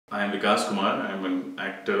I am Vikas Kumar. I am an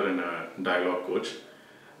actor and a dialogue coach.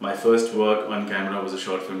 My first work on camera was a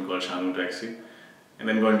short film called Shanu Taxi, and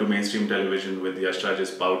then going to mainstream television with Yash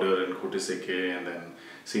Raj's Powder and Kutiseke and then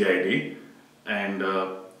CID. And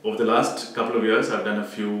over the last couple of years, I've done a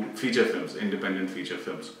few feature films, independent feature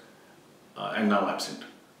films, and now Absent.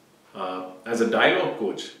 As a dialogue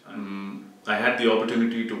coach, I had the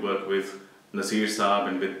opportunity to work with Nasir Saab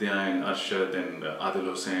and Vidya and Arshad and Adil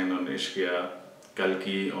Hussain on Ishqiya,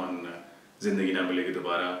 Kalki on Zindagi Na Milegi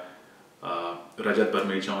Dobara, Rajat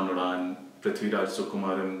Parmecha on Udan, Prithviraj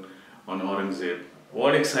Sukumaran on Aurangzeb.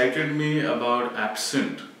 What excited me about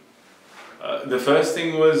Absent? The first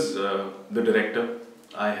thing was the director.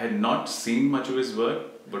 I had not seen much of his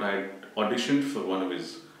work, but I auditioned for one of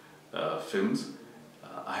his films.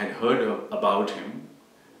 I had heard about him,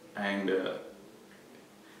 and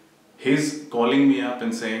his calling me up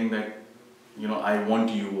and saying that, you know, I want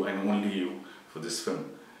you and only you for this film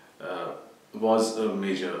was a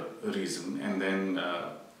major reason. And then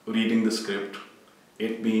reading the script,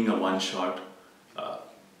 it being a one-shot,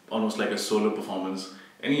 almost like a solo performance,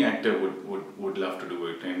 any actor would love to do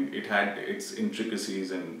it, and it had its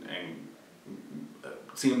intricacies and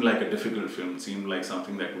seemed like a difficult film, seemed like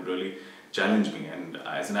something that would really challenge me. And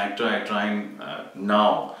as an actor, I try and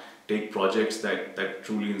now take projects that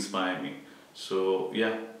truly inspire me. So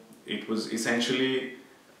yeah, it was essentially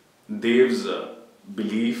Dev's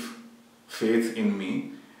belief, faith in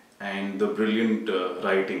me, and the brilliant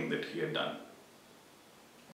writing that he had done.